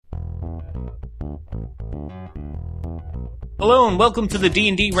Hello and welcome to the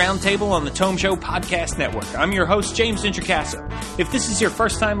D&D Roundtable on the Tome Show Podcast Network. I'm your host, James Introcaso. If this is your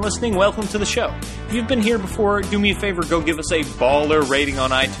first time listening, welcome to the show. If you've been here before, do me a favor, go give us a baller rating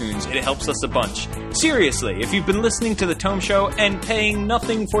on iTunes. It helps us a bunch. Seriously, if you've been listening to the Tome Show and paying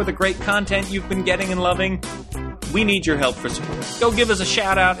nothing for the great content you've been getting and loving, we need your help for support. Go give us a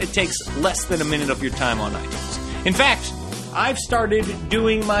shout out. It takes less than a minute of your time on iTunes. In fact, I've started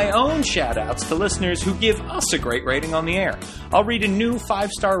doing my own shout-outs to listeners who give us a great rating on the air. I'll read a new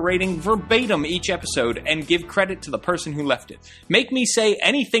 5-star rating verbatim each episode and give credit to the person who left it. Make me say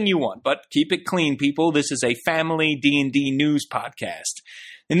anything you want, but keep it clean, people. This is a family D&D news podcast.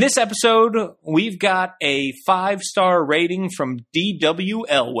 In this episode, we've got a 5-star rating from D.W.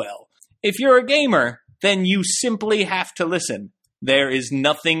 Elwell. If you're a gamer, then you simply have to listen. There is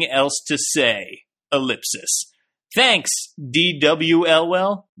nothing else to say. Ellipsis. Thanks, D.W.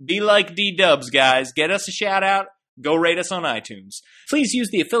 Elwell. Be like D-Dubs, guys. Get us a shout-out. Go rate us on iTunes. Please use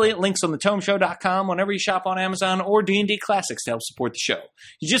the affiliate links on thetomeshow.com whenever you shop on Amazon or D&D Classics to help support the show.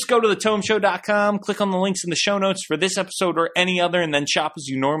 You just go to thetomeshow.com, click on the links in the show notes for this episode or any other, and then shop as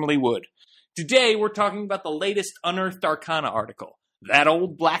you normally would. Today, we're talking about the latest Unearthed Arcana article, That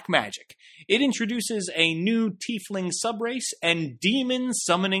Old Black Magic. It introduces a new tiefling subrace and demon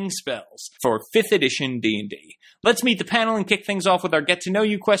summoning spells for 5th edition D&D. Let's meet the panel and kick things off with our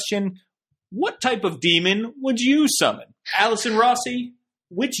get-to-know-you question. What type of demon would you summon? Allison Rossi,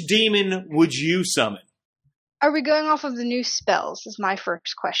 which demon would you summon? Are we going off of the new spells is my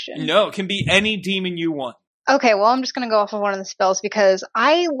first question. No, it can be any demon you want. Okay, well, I'm just going to go off of one of the spells because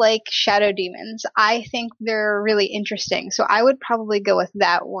I like shadow demons. I think they're really interesting, so I would probably go with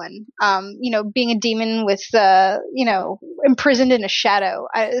that one. Being a demon with, imprisoned in a shadow.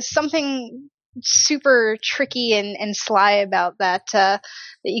 Something super tricky and sly about that that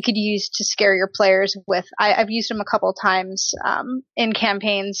you could use to scare your players with. I've used them a couple of times in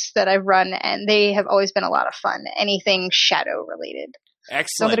campaigns that I've run, and they have always been a lot of fun. Anything shadow related. Excellent.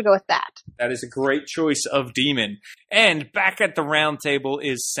 So I'm going to go with that. That is a great choice of demon. And back at the round table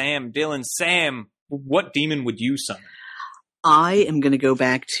is Sam Dillon. Sam, what demon would you summon? I am going to go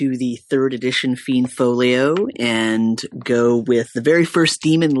back to the 3rd edition Fiend Folio and go with the very first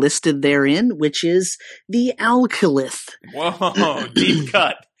demon listed therein, which is the Alkalith. Whoa, deep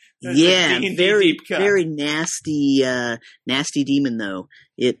cut. Yeah, very nasty demon though.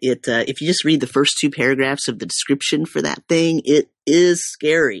 If you just read the first 2 paragraphs of the description for that thing, it is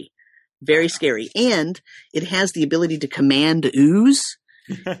scary. Very scary. And it has the ability to command ooze,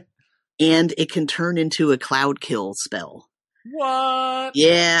 and it can turn into a cloud kill spell. What?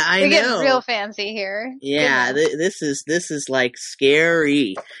 Yeah, I know. We're getting real fancy here. Yeah, this is like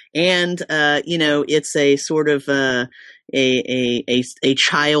scary. And it's a sort of a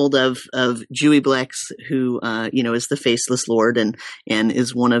child of Jewy Blex who is the Faceless Lord and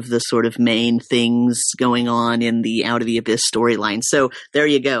is one of the sort of main things going on in the Out of the Abyss storyline. So there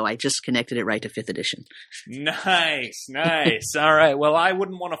you go. I just connected it right to 5th edition. Nice. All right. Well, I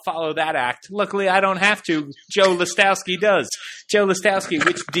wouldn't want to follow that act. Luckily, I don't have to. Joe Listowski does. Joe Listowski,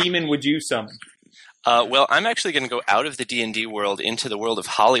 which demon would you summon? Well, I'm actually going to go out of the D&D world into the world of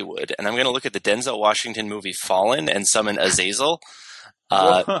Hollywood, and I'm going to look at the Denzel Washington movie Fallen and summon Azazel.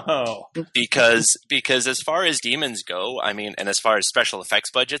 Because as far as demons go, and as far as special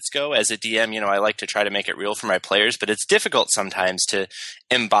effects budgets go, as a DM, I like to try to make it real for my players, but it's difficult sometimes to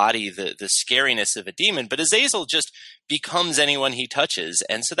embody the scariness of a demon. But Azazel just becomes anyone he touches,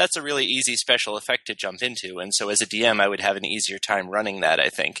 and so that's a really easy special effect to jump into. And so as a DM, I would have an easier time running that, I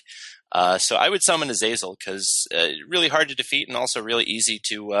think. So I would summon Azazel because really hard to defeat and also really easy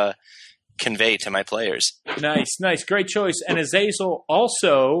to convey to my players. Nice. Great choice. And Azazel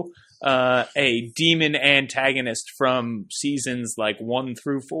also a demon antagonist from seasons like 1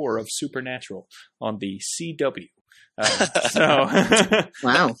 through 4 of Supernatural on the CW.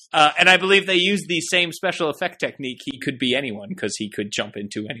 Wow. And I believe they used the same special effect technique. He could be anyone because he could jump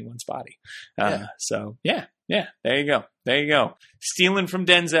into anyone's body. So, yeah, there you go. Stealing from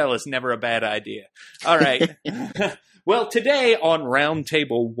Denzel is never a bad idea. All right. Well, today on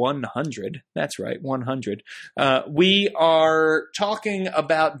Roundtable 100, that's right, 100, we are talking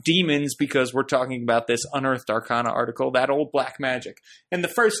about demons because we're talking about this Unearthed Arcana article, That Old Black Magic. And the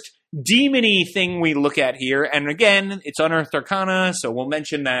first demon-y thing we look at here, and again, it's Unearthed Arcana, so we'll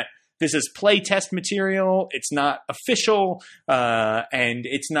mention that this is playtest material. It's not official, and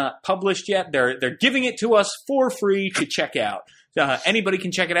it's not published yet. They're giving it to us for free to check out. Anybody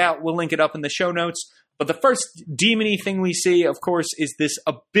can check it out. We'll link it up in the show notes. But the first demon-y thing we see, of course, is this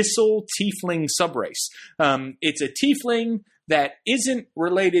abyssal tiefling subrace. It's a tiefling that isn't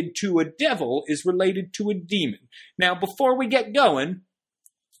related to a devil is related to a demon. Now, before we get going,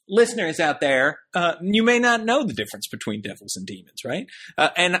 listeners out there, you may not know the difference between devils and demons, right?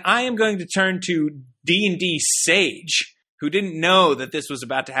 And I am going to turn to D&D Sage, who didn't know that this was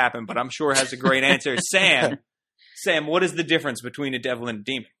about to happen, but I'm sure has a great answer. Sam, what is the difference between a devil and a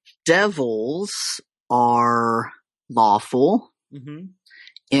demon? Devils are lawful,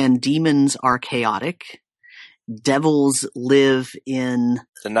 and demons are chaotic. Devils live in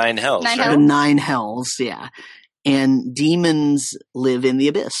the nine hells. The nine hells, yeah. And demons live in the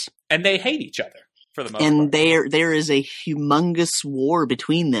abyss. And they hate each other, for the most part. And there is a humongous war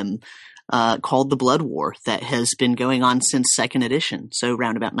between them called the Blood War that has been going on since 2nd edition, so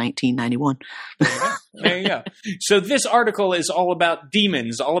around about 1991. There you go. So this article is all about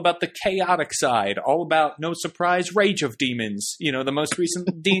demons, all about the chaotic side, all about, no surprise, Rage of Demons, the most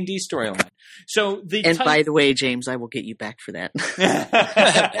recent D&D storyline. So by the way, James, I will get you back for that.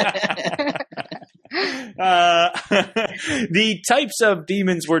 The types of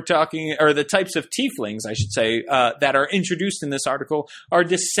demons we're talking, or the types of tieflings, I should say, that are introduced in this article are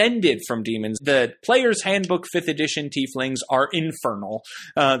descended from demons. The Player's Handbook 5th edition tieflings are infernal.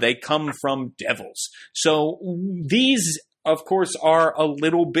 They come from devils. So these, of course, are a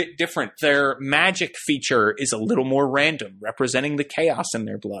little bit different. Their magic feature is a little more random, representing the chaos in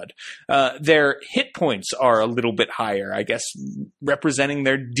their blood. Their hit points are a little bit higher, I guess, representing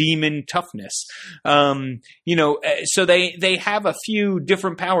their demon toughness. So they have a few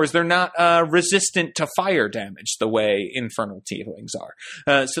different powers. They're not resistant to fire damage the way infernal tieflings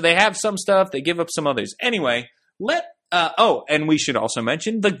are. So they have some stuff. They give up some others. Anyway, and we should also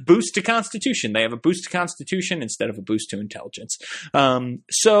mention the boost to Constitution. They have a boost to Constitution instead of a boost to Intelligence.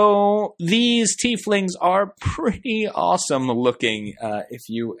 So these tieflings are pretty awesome looking, if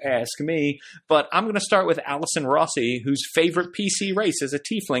you ask me. But I'm going to start with Allison Rossi, whose favorite PC race is a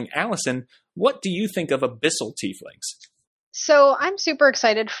tiefling. Allison, what do you think of abyssal tieflings? So I'm super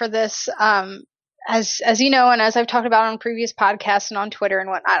excited for this. As you know, and as I've talked about on previous podcasts and on Twitter and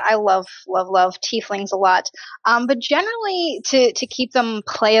whatnot, I love tieflings a lot. But generally, to keep them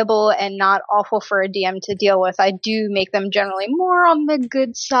playable and not awful for a DM to deal with, I do make them generally more on the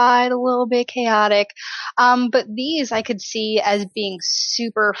good side, a little bit chaotic. But these I could see as being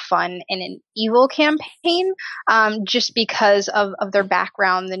super fun in an evil campaign, just because of their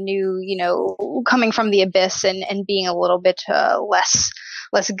background, the new, coming from the abyss and being a little bit less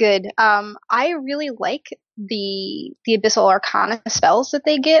good. I really like the Abyssal Arcana spells that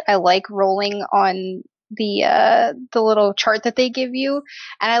they get. I like rolling on the little chart that they give you,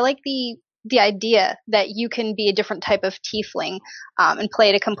 and I like the idea that you can be a different type of tiefling and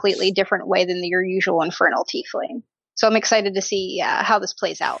play it a completely different way than your usual infernal tiefling. So I'm excited to see how this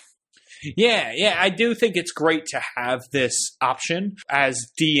plays out. Yeah, I do think it's great to have this option. As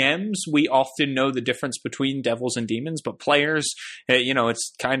DMs, we often know the difference between devils and demons, but players,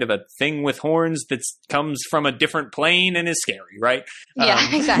 it's kind of a thing with horns that comes from a different plane and is scary, right?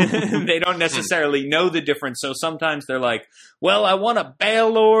 Yeah, exactly. They don't necessarily know the difference, so sometimes they're like, well, I want a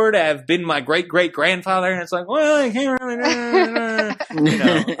Bale Lord, have been my great-great-grandfather, and it's like, well, I can't really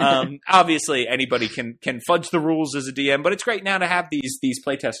obviously, anybody can fudge the rules as a DM, but it's great now to have these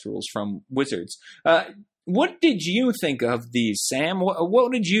playtest rules from Wizards. What did you think of these, Sam?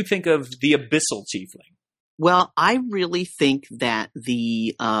 What did you think of the Abyssal Tiefling? Well, I really think that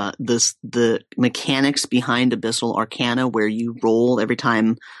the mechanics behind Abyssal Arcana, where you roll every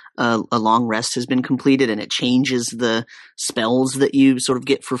time a long rest has been completed and it changes the spells that you sort of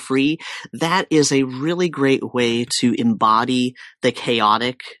get for free, that is a really great way to embody the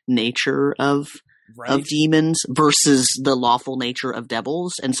chaotic nature of demons versus the lawful nature of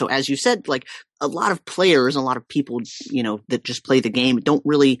devils. And so, as you said, like a lot of players, a lot of people, that just play the game don't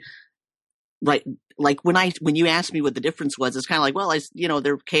really, right? Like when you asked me what the difference was, it's kind of like, well,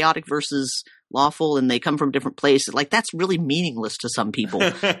 they're chaotic versus lawful and they come from different places. Like that's really meaningless to some people.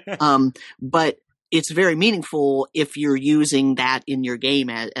 But it's very meaningful if you're using that in your game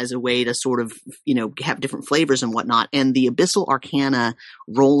as a way to sort of, have different flavors and whatnot. And the Abyssal Arcana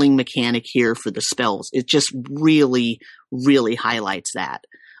rolling mechanic here for the spells, it just really, really highlights that.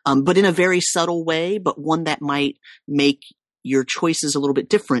 But in a very subtle way, but one that might make your choices a little bit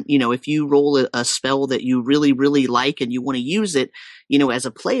different. If you roll a spell that you really, really like and you want to use it, as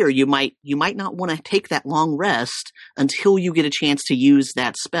a player, you might not want to take that long rest until you get a chance to use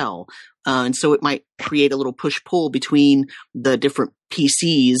that spell. And so it might create a little push-pull between the different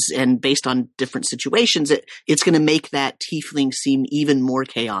PCs, and based on different situations, it's going to make that tiefling seem even more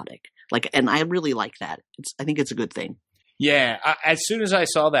chaotic. And I really like that. I think it's a good thing. Yeah, as soon as I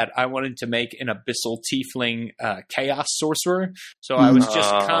saw that, I wanted to make an Abyssal Tiefling Chaos Sorcerer. So I was just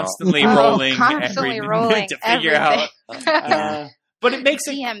constantly rolling everything to figure out. But it makes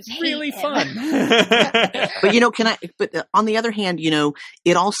it really fun. But on the other hand,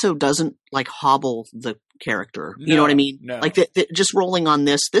 it also doesn't like hobble the character. You know what I mean? No. Like just rolling on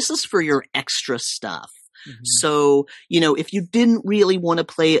this is for your extra stuff. Mm-hmm. So, if you didn't really want to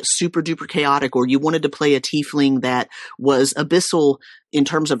play it super duper chaotic, or you wanted to play a tiefling that was abyssal in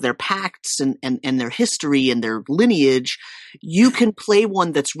terms of their pacts and their history and their lineage, you can play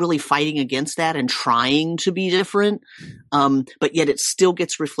one that's really fighting against that and trying to be different. But yet it still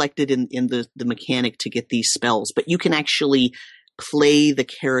gets reflected in the mechanic to get these spells. But you can actually play the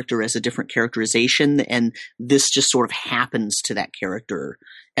character as a different characterization, and this just sort of happens to that character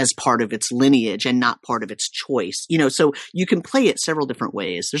as part of its lineage and not part of its choice. So you can play it several different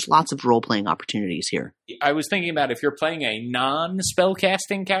ways. There's lots of role-playing opportunities here. I was thinking about if you're playing a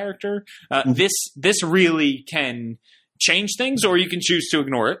non-spellcasting character, this really can change things, or you can choose to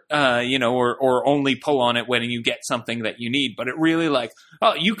ignore it, or only pull on it when you get something that you need. But it really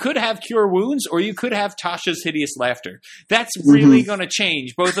you could have Cure Wounds, or you could have Tasha's Hideous Laughter. That's really going to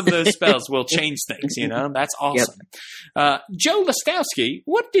change. Both of those spells will change things, That's awesome. Yep. Joe Lastowski,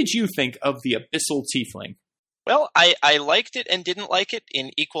 what did you think of the Abyssal Tiefling? Well, I liked it and didn't like it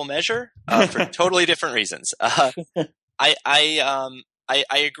in equal measure for totally different reasons.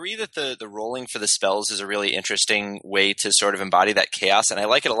 I agree that the rolling for the spells is a really interesting way to sort of embody that chaos, and I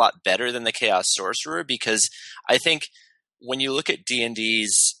like it a lot better than the Chaos Sorcerer, because I think when you look at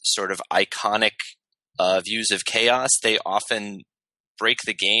D&D's sort of iconic views of chaos, they often break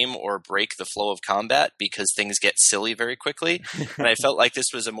the game or break the flow of combat because things get silly very quickly. And I felt like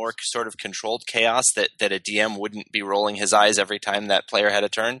this was a more sort of controlled chaos that a DM wouldn't be rolling his eyes every time that player had a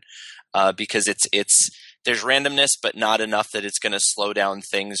turn, because there's randomness, but not enough that it's going to slow down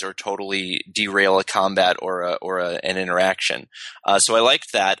things or totally derail a combat or an interaction. So I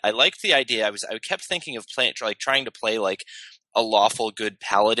liked that. I liked the idea. I kept thinking of trying to play like a lawful good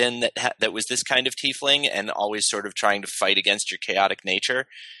paladin that was this kind of tiefling, and always sort of trying to fight against your chaotic nature.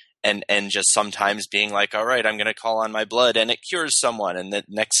 And just sometimes being like, all right, I'm going to call on my blood and it cures someone. And the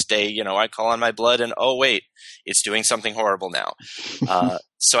next day, I call on my blood and, oh, wait, it's doing something horrible now.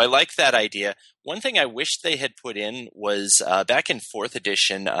 So I like that idea. One thing I wish they had put in was back in 4th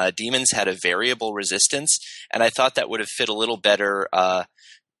edition, demons had a variable resistance. And I thought that would have fit a little better,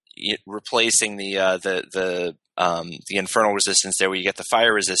 replacing the infernal resistance there, where you get the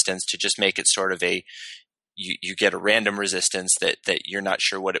fire resistance, to just make it sort of you get a random resistance that you're not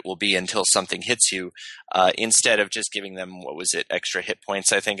sure what it will be until something hits you, instead of just giving them, extra hit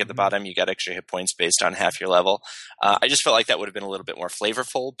points. I think at the bottom you got extra hit points based on half your level. I just felt like that would have been a little bit more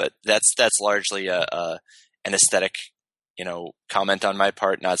flavorful, but that's largely an aesthetic, comment on my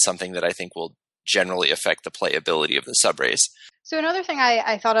part, not something that I think will generally affect the playability of the subrace. So another thing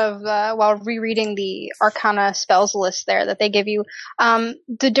I thought of while rereading the Arcana spells list there that they give you,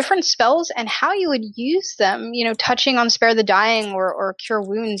 the different spells and how you would use them, touching on Spare the Dying or Cure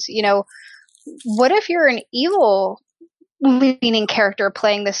Wounds, what if you're an evil leaning character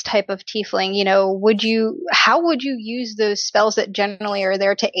playing this type of tiefling? How would you use those spells that generally are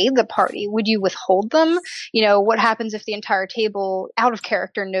there to aid the party? Would you withhold them? What happens if the entire table out of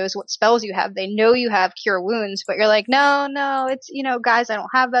character knows what spells you have? They know you have Cure Wounds, but you're like, no, it's, guys, I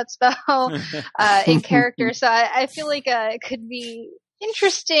don't have that spell in character. So I feel like it could be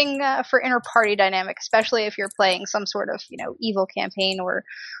interesting for inter-party dynamic, especially if you're playing some sort of, evil campaign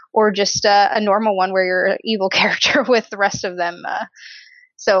or just a normal one where you're an evil character with the rest of them.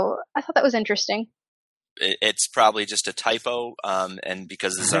 So I thought that was interesting. It's probably just a typo, and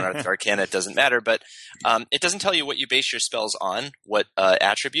because it's on Arcana, it doesn't matter. But it doesn't tell you what you base your spells on, what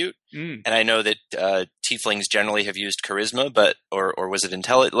attribute. And I know that tieflings generally have used charisma, or was it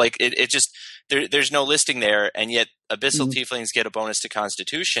intelligence? Like it just there's no listing there, and yet abyssal tieflings get a bonus to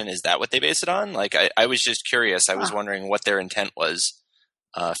Constitution. Is that what they base it on? Like I was just curious. I was wondering what their intent was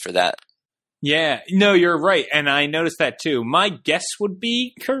for that. Yeah, no, you're right. And I noticed that too. My guess would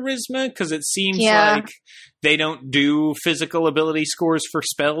be charisma, because it seems like they don't do physical ability scores for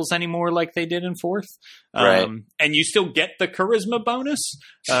spells anymore like they did in 4th. Right. And you still get the charisma bonus,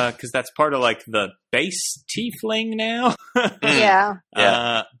 because that's part of like the base tiefling now. Yeah.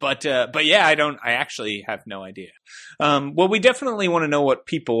 But yeah, I actually have no idea. Well, we definitely want to know what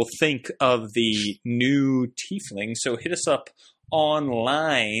people think of the new tiefling. So hit us up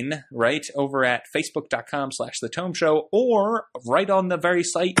online, right over at facebook.com/The Tome Show, or right on the very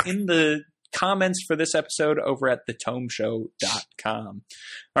site in the comments for this episode over at thetomeshow.com.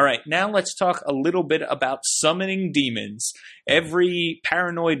 All right, now let's talk a little bit about summoning demons. Every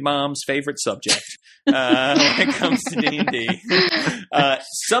paranoid mom's favorite subject when it comes to D&D.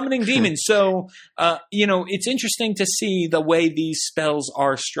 Summoning demons. So, it's interesting to see the way these spells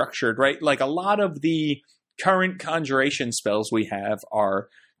are structured, right? Like a lot of the current conjuration spells we have are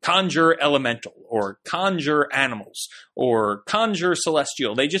conjure elemental or conjure animals or conjure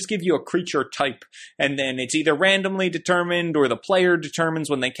celestial. They just give you a creature type, and then it's either randomly determined or the player determines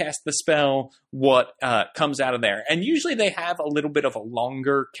when they cast the spell what comes out of there. And usually they have a little bit of a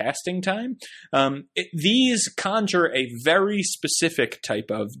longer casting time. These conjure a very specific type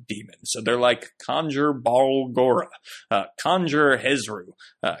of demon. So they're like conjure Balgora, conjure Hezru,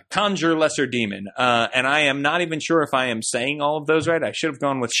 conjure lesser demon. And I am not even sure if I am saying all of those right. I should have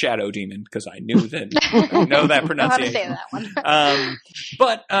gone with shadow demon because I knew that I know that pronunciation. How to say that one.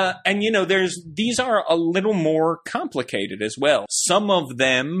 These are a little more complicated as well. Some of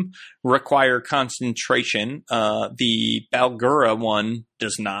them require concentration. The Balgura one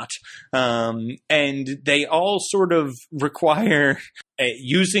does not. And they all sort of require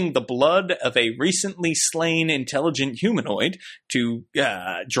using the blood of a recently slain intelligent humanoid to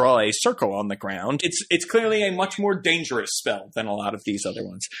draw a circle on the ground. It's clearly a much more dangerous spell than a lot of these other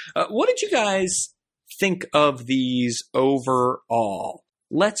ones. What did you guys think of these overall?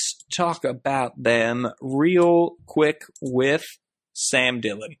 Let's talk about them real quick with Sam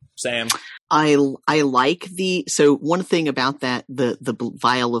Dillon. Sam. I like so one thing about that, the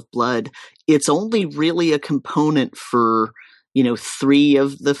vial of blood, it's only really a component for, 3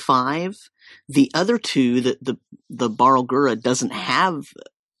 of the 5. The other 2, the Barlgura doesn't have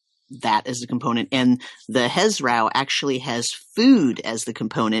that as a component, and the Hezrau actually has food as the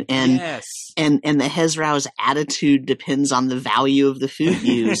component, and yes. and the Hezrau's attitude depends on the value of the food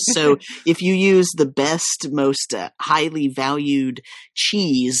used. So if you use the best, most highly valued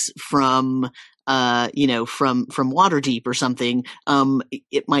cheese from Waterdeep or something,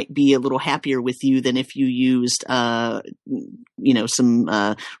 it might be a little happier with you than if you used,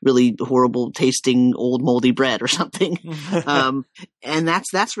 some really horrible tasting old moldy bread or something. And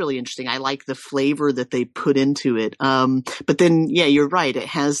that's really interesting. I like the flavor that they put into it. But then, yeah, you're right. It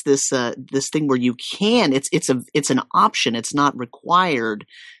has this thing where you can, it's an option. It's not required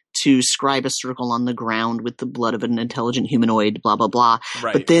to scribe a circle on the ground with the blood of an intelligent humanoid, blah, blah, blah.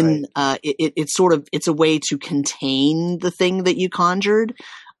 Right, but then it's a way to contain the thing that you conjured.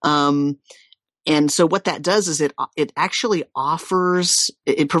 And so what that does is it actually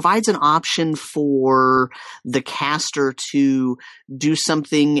provides an option for the caster to do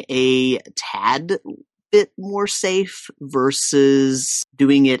something a tad bit more safe versus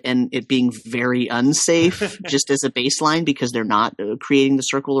doing it and it being very unsafe just as a baseline because they're not creating the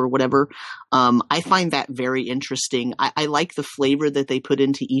circle or whatever. I find that very interesting. I like the flavor that they put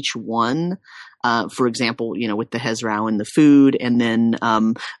into each one. For example, with the Hezrau and the food, and then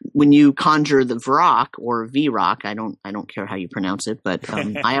when you conjure the Vrok or Vrok, I don't care how you pronounce it, but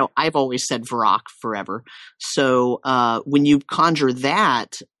I've always said Vrok forever. So when you conjure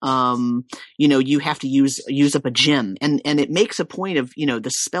that, you have to use up a gem, and it makes a point of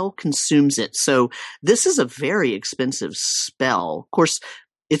the spell consumes it. So this is a very expensive spell. Of course,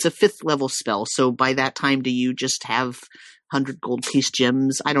 it's a 5th level spell, so by that time, do you just have 100 gold piece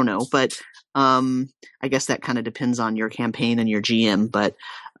gems? I don't know, but I guess that kind of depends on your campaign and your GM. But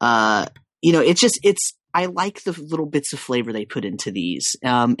I like the little bits of flavor they put into these,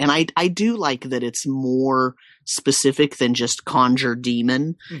 and I do like that it's more specific than just conjure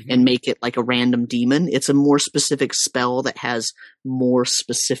demon and make it like a random demon. It's a more specific spell that has more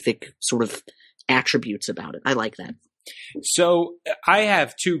specific sort of attributes about it. I like that. So I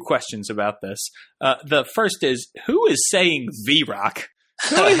have 2 questions about this. The first is, who is saying V-Rock?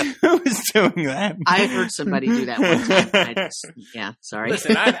 Who is doing that? I heard somebody do that one time. Sorry.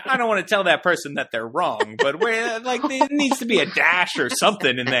 Listen, I don't want to tell that person that they're wrong, but there needs to be a dash or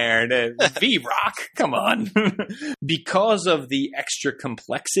something in there. V-Rock, come on. Because of the extra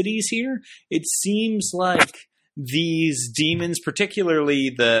complexities here, it seems like these demons, particularly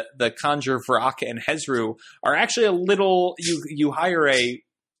the Conjure Vrok and Hezru, are actually a little. You hire a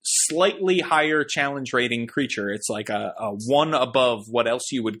slightly higher challenge rating creature. It's like a 1 above what else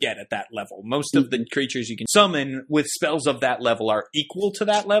you would get at that level. Most of the creatures you can summon with spells of that level are equal to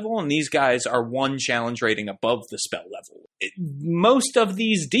that level, and these guys are 1 challenge rating above the spell level. Most of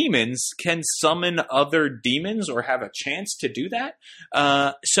these demons can summon other demons or have a chance to do that.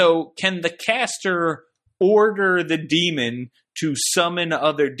 So can the caster order the demon to summon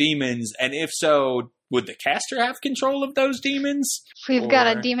other demons? And if so, would the caster have control of those demons? We've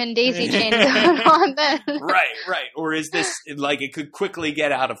got a demon daisy chain going on then. Right. Or is this like it could quickly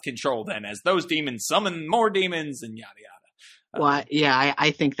get out of control then as those demons summon more demons and yada yada? Well, yeah,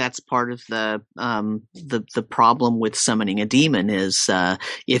 I think that's part of the problem with summoning a demon is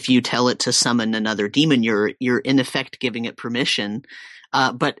if you tell it to summon another demon, you're in effect giving it permission.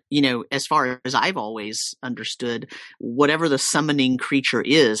 But as far as I've always understood, whatever the summoning creature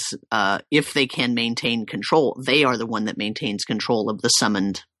is, if they can maintain control, they are the one that maintains control of the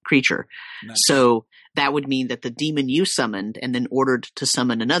summoned creature. Nice. So that would mean that the demon you summoned and then ordered to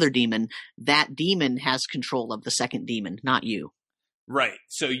summon another demon, that demon has control of the second demon, not you. Right.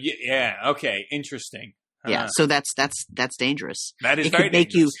 So yeah. Okay. Interesting. Yeah. So that's dangerous. That is it very could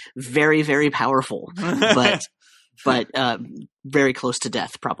make dangerous. You very, very powerful, but very close to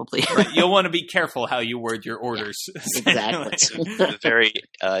death, probably. Right. You'll want to be careful how you word your orders. Exactly. The very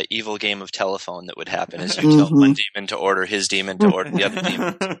evil game of telephone that would happen is you tell one demon to order his demon to order the other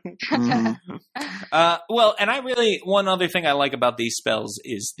demon. Well, and one other thing I like about these spells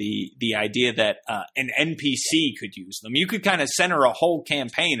is the idea that an NPC could use them. You could kind of center a whole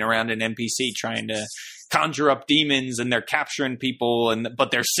campaign around an NPC trying to conjure up demons, and they're capturing people,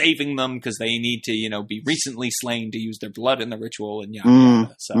 but they're saving them because they need to, be recently slain to use their blood in the ritual and yada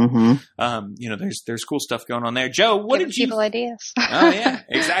yada. So, there's cool stuff going on there. Joe, what did you? People ideas. Oh yeah,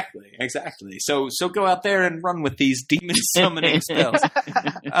 exactly. So go out there and run with these demon summoning spells.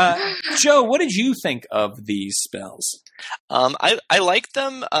 Joe, what did you think of these spells? I like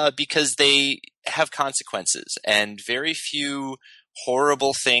them because they have consequences, and very few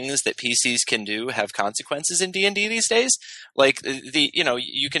horrible things that PCs can do have consequences in D&D these days. Like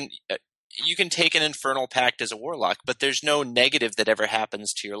you can take an Infernal Pact as a warlock, but there's no negative that ever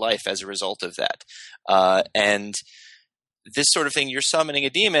happens to your life as a result of that. And this sort of thing, you're summoning a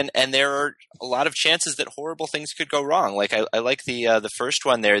demon, and there are a lot of chances that horrible things could go wrong. Like I like the first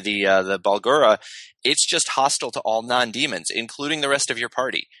one there, the Balgura. It's just hostile to all non-demons, including the rest of your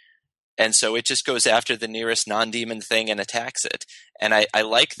party. And so it just goes after the nearest non-demon thing and attacks it. And I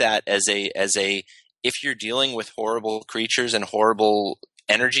like that as a if you're dealing with horrible creatures and horrible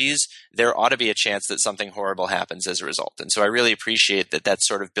energies, there ought to be a chance that something horrible happens as a result. And so I really appreciate that that's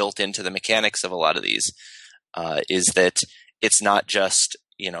sort of built into the mechanics of a lot of these, is that it's not just,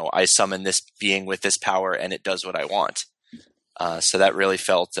 I summon this being with this power and it does what I want. So that really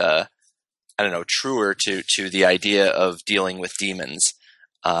felt, truer to the idea of dealing with demons.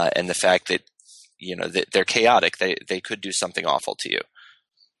 And the fact that, that they're chaotic, they could do something awful to you.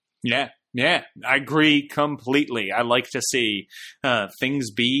 Yeah, I agree completely. I like to see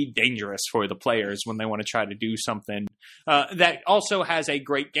things be dangerous for the players when they want to try to do something that also has a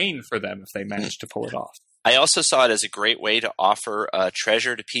great gain for them if they manage to pull it off. I also saw it as a great way to offer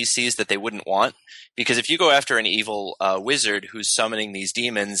treasure to PCs that they wouldn't want. Because if you go after an evil wizard who's summoning these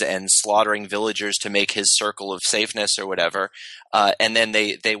demons and slaughtering villagers to make his circle of safeness or whatever, and then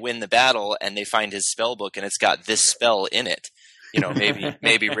they win the battle and they find his spell book and it's got this spell in it,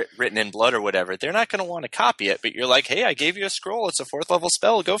 maybe written in blood or whatever, they're not going to want to copy it. But you're like, hey, I gave you a scroll. It's a 4th level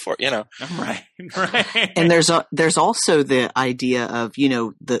spell. Go for it, Right. And there's also the idea of,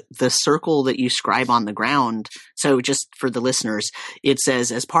 the circle that you scribe on the ground. So just for the listeners, it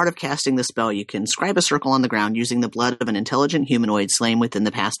says, as part of casting the spell, you can scribe a circle on the ground using the blood of an intelligent humanoid slain within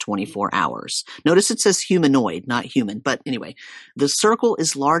the past 24 hours. Notice it says humanoid, not human. But anyway, the circle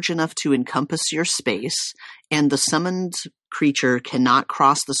is large enough to encompass your space, and the summoned creature cannot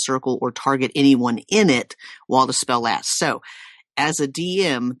cross the circle or target anyone in it while the spell lasts. So, as a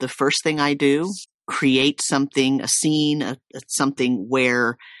DM, the first thing I do, create something, a scene, something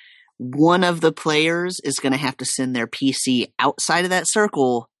where one of the players is going to have to send their PC outside of that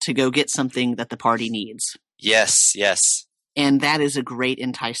circle to go get something that the party needs. Yes. And that is a great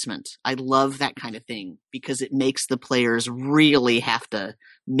enticement. I love that kind of thing because it makes the players really have to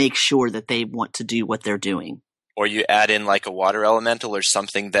make sure that they want to do what they're doing. Or you add in like a water elemental or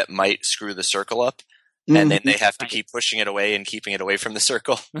something that might screw the circle up. And then they have to keep pushing it away and keeping it away from the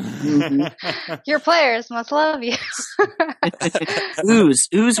circle. Your players must love you.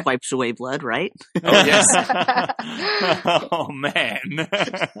 Ooze wipes away blood, right? Oh, yes. Oh, man.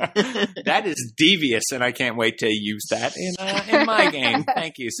 That is devious, and I can't wait to use that in my game.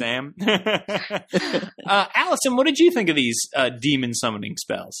 Thank you, Sam. Allison, what did you think of these demon summoning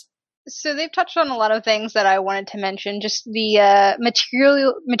spells? So they've touched on a lot of things that I wanted to mention. Just the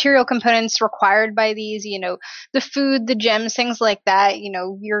material components required by these, the food, the gems, things like that.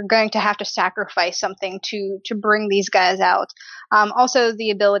 You're going to have to sacrifice something to bring these guys out. Also,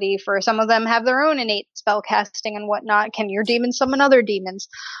 the ability for some of them have their own innate spell casting and whatnot. Can your demons summon other demons?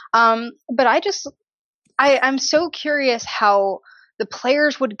 But I'm so curious how the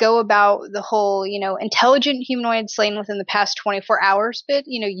players would go about the whole, intelligent humanoid slain within the past 24 hours bit,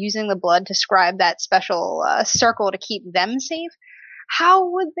 using the blood to scribe that special circle to keep them safe. How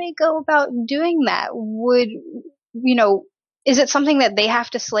would they go about doing that? Is it something that they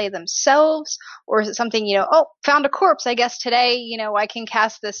have to slay themselves? Or is it something, found a corpse, I guess today, I can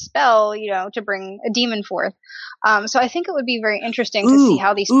cast this spell, to bring a demon forth. So I think it would be very interesting to see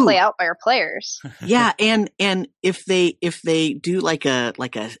how these play out by our players. Yeah, and if they do like a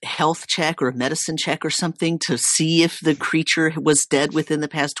health check or a medicine check or something to see if the creature was dead within the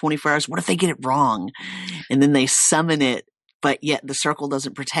past 24 hours, what if they get it wrong? And then they summon it, but yet the circle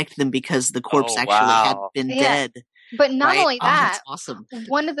doesn't protect them because the corpse had been dead. But not only that, that's awesome.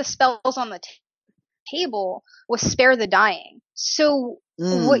 One of the spells on the table was Spare the Dying. So,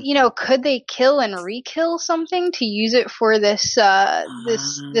 could they kill and re-kill something to use it for this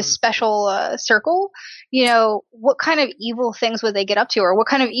special circle? What kind of evil things would they get up to, or what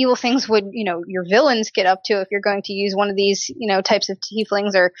kind of evil things would your villains get up to if you're going to use one of these types of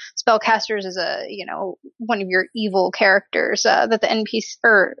tieflings or spellcasters as a one of your evil characters that the NPC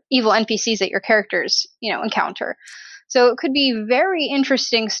or evil NPCs that your characters encounter. So it could be very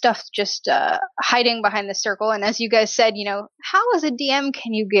interesting stuff just hiding behind the circle. And as you guys said, how as a DM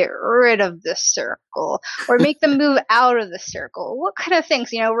can you get rid of this circle or make them move out of the circle? What kind of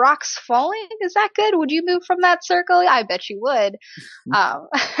things? Rocks falling? Is that good? Would you move from that circle? I bet you would.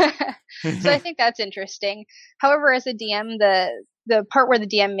 So I think that's interesting. However, as a DM, the part where the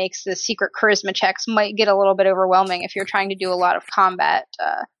DM makes the secret charisma checks might get a little bit overwhelming if you're trying to do a lot of combat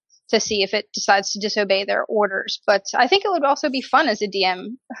to see if it decides to disobey their orders. But I think it would also be fun as a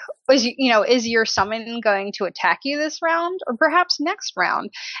DM. Is your summon going to attack you this round or perhaps next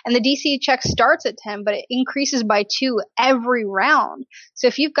round? And the DC check starts at 10, but it increases by 2 every round. So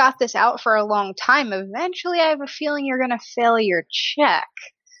if you've got this out for a long time, eventually I have a feeling you're going to fail your check.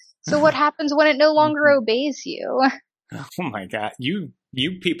 So what happens when it no longer obeys you? Oh my God. You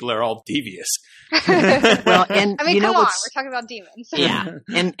people are all devious. Well, and I mean, come on, we're talking about demons. Yeah.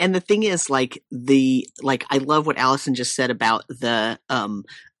 And the thing is, I love what Allison just said about the,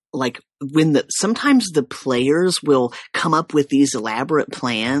 when sometimes the players will come up with these elaborate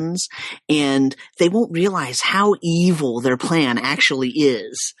plans and they won't realize how evil their plan actually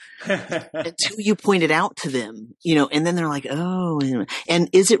is until you point it out to them, and then they're like, oh, and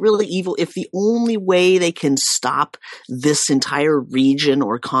is it really evil if the only way they can stop this entire region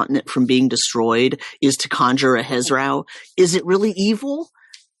or continent from being destroyed is to conjure a Hezrou? Is it really evil?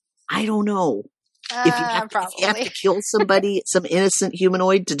 I don't know. If you have to kill somebody, some innocent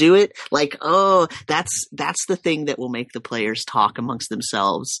humanoid to do it, that's the thing that will make the players talk amongst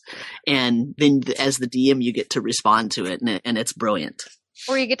themselves. And then as the DM, you get to respond to it, and it's brilliant.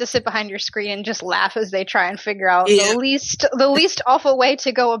 Or you get to sit behind your screen and just laugh as they try and figure out the least awful way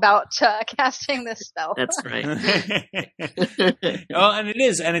to go about casting this spell. That's right. Well, and it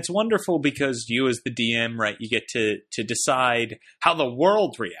is, and it's wonderful because you as the DM, right, you get to decide how the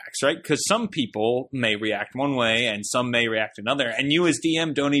world reacts, right? Because some people may react one way and some may react another, and you as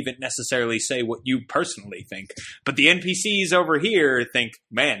DM don't even necessarily say what you personally think. But the NPCs over here think,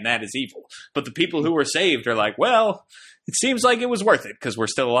 man, that is evil. But the people who were saved are like, well, it seems like it was worth it because we're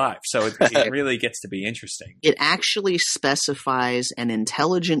still alive. So it really gets to be interesting. It actually specifies an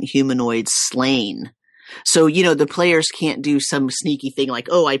intelligent humanoid slain. So, the players can't do some sneaky thing like,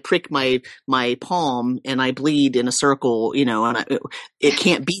 oh, I prick my palm and I bleed in a circle, and it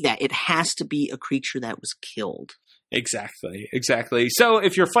can't be that. It has to be a creature that was killed. Exactly. So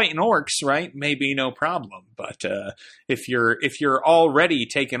if you're fighting orcs, right, maybe no problem. But if you're already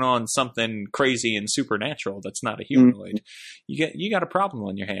taking on something crazy and supernatural that's not a humanoid, you got a problem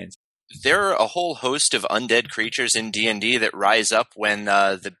on your hands. There are a whole host of undead creatures in D&D that rise up when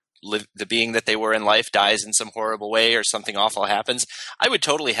the being that they were in life dies in some horrible way or something awful happens. I would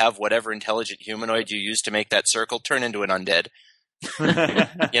totally have whatever intelligent humanoid you use to make that circle turn into an undead.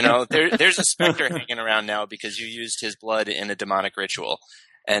 There's a specter hanging around now because you used his blood in a demonic ritual,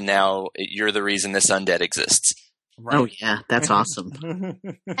 and now you're the reason this undead exists. Right. Oh yeah, that's awesome.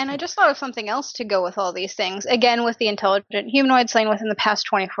 And I just thought of something else to go with all these things. Again, with the intelligent humanoid slain within the past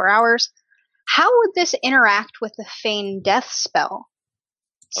 24 hours, how would this interact with the feign death spell?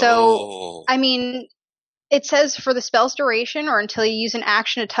 So, I mean, it says for the spell's duration or until you use an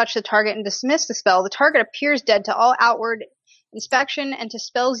action to touch the target and dismiss the spell, the target appears dead to all outward inspection and to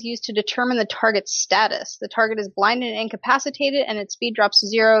spells used to determine the target's status. The target is blinded and incapacitated and its speed drops to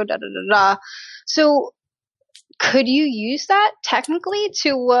 0, So could you use that technically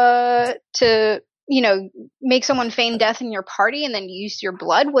to make someone feign death in your party and then use your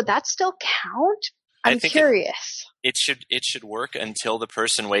blood? Would that still count? I'm curious. It should work until the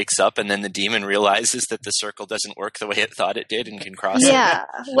person wakes up and then the demon realizes that the circle doesn't work the way it thought it did and can cross it. Yeah,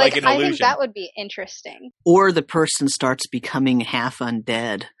 like I think that would be interesting. Or the person starts becoming half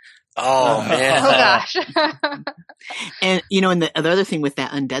undead. Oh, man. Oh, gosh. And, and the other thing with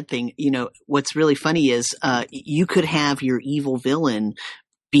that undead thing, what's really funny is you could have your evil villain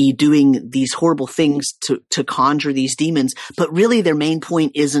be doing these horrible things to conjure these demons, but really their main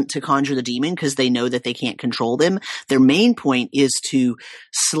point isn't to conjure the demon because they know that they can't control them. Their main point is to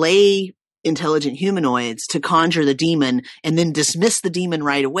slay intelligent humanoids to conjure the demon and then dismiss the demon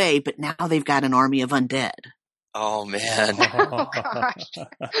right away, but now they've got an army of undead. Oh, man. Oh, gosh.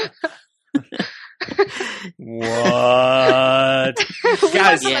 What?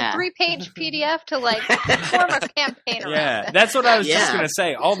 Guys, a 3-page PDF to form a campaign around. Yeah, that's what I was just going to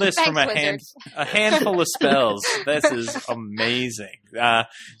say. All this from a handful of spells. This is amazing.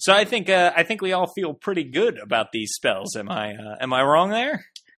 So I think we all feel pretty good about these spells. Am I wrong there?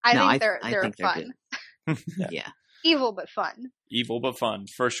 I think they're fun. Yeah. Evil but fun. Evil but fun,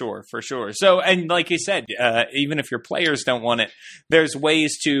 for sure. So, and like you said, even if your players don't want it, there's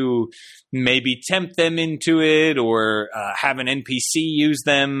ways to maybe tempt them into it or have an NPC use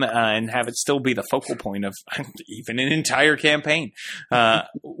them and have it still be the focal point of even an entire campaign.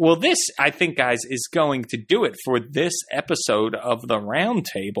 Well, this, I think, guys, is going to do it for this episode of the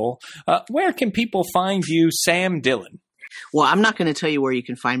Roundtable. Where can people find you, Sam Dillon? Well, I'm not going to tell you where you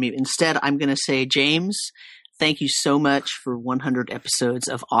can find me. Instead, I'm going to say, James, thank you so much for 100 episodes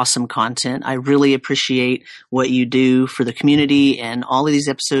of awesome content. I really appreciate what you do for the community, and all of these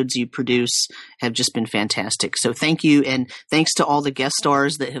episodes you produce have just been fantastic. So thank you, and thanks to all the guest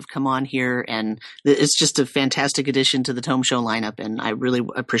stars that have come on here, and it's just a fantastic addition to the Tome Show lineup, and I really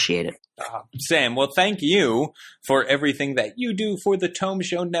appreciate it. Sam, well, thank you for everything that you do for the Tome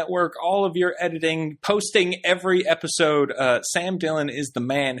Show Network, all of your editing, posting every episode. Sam Dillon is the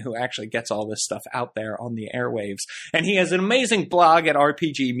man who actually gets all this stuff out there on the airwaves. And he has an amazing blog at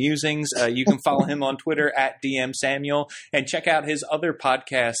RPG Musings. You can follow him on Twitter at DM Samuel and check out his other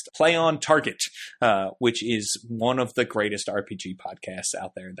podcast, Play on Target, which is one of the greatest RPG podcasts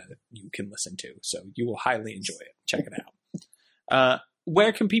out there that you can listen to. So you will highly enjoy it. Check it out.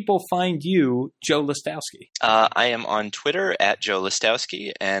 Where can people find you, Joe Listowski? I am on Twitter at Joe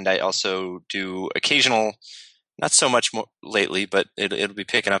Listowski, and I also do occasional, not so much more lately, but it'll be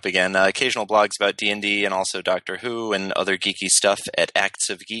picking up again, occasional blogs about D&D and also Doctor Who and other geeky stuff at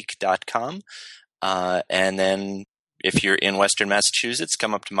actsofgeek.com. And then if you're in Western Massachusetts,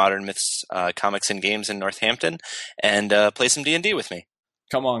 come up to Modern Myths Comics and Games in Northampton and play some D&D with me.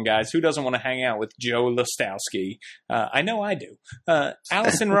 Come on, guys. Who doesn't want to hang out with Joe Listowski? I know I do.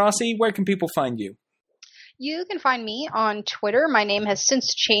 Allison Rossi, where can people find you? You can find me on Twitter. My name has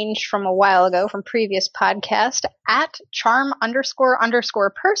since changed from a while ago from previous podcast at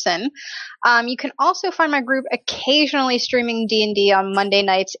charm__person. You can also find my group occasionally streaming D&D on Monday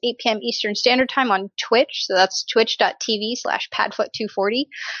nights, 8 p.m. Eastern Standard Time on Twitch. So that's twitch.tv/padfoot240.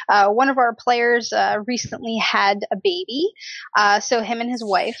 One of our players recently had a baby. So him and his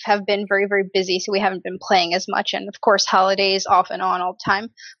wife have been very, very busy. So we haven't been playing as much. And of course, holidays off and on all the time.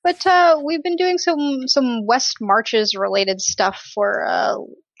 But we've been doing some West Marches related stuff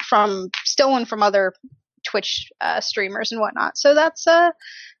stolen from other Twitch streamers and whatnot. So that's where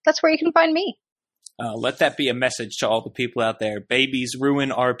you can find me. Let that be a message to all the people out there. Babies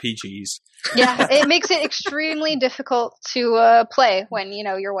ruin RPGs. Yeah, it makes it extremely difficult to play when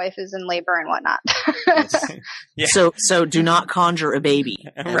your wife is in labor and whatnot. Yeah. So do not conjure a baby.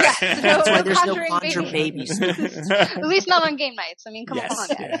 Right. Yeah, That's why there's no conjure babies. At least not on game nights. I mean, come on, guys.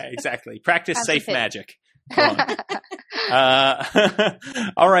 Yeah, exactly. Practice safe magic. Come on.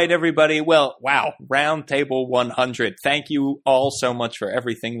 All right, everybody. Well, wow. Roundtable 100. Thank you all so much for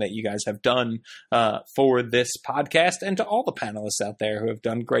everything that you guys have done for this podcast, and to all the panelists out there who have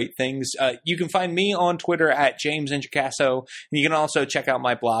done great things. You can find me on Twitter at James Introcaso, and you can also check out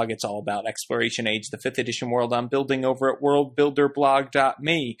my blog. It's all about Exploration Age, the 5th edition world I'm building over at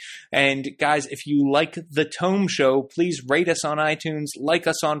worldbuilderblog.me. And guys, if you like the Tome Show, please rate us on iTunes, like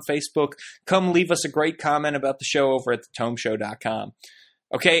us on Facebook, come leave us a great comment about the show over at thetomeshow.com.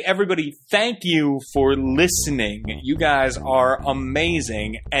 Okay, everybody, thank you for listening. You guys are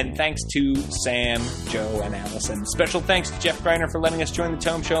amazing. And thanks to Sam, Joe, and Allison. Special thanks to Jeff Greiner for letting us join the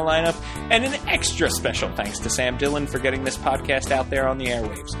Tome Show lineup. And an extra special thanks to Sam Dillon for getting this podcast out there on the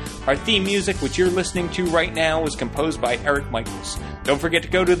airwaves. Our theme music, which you're listening to right now, was composed by Eric Michaels. Don't forget to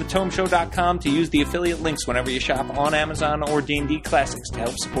go to thetomeshow.com to use the affiliate links whenever you shop on Amazon or D&D Classics to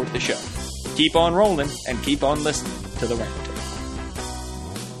help support the show. Keep on rolling and keep on listening to the Roundtable.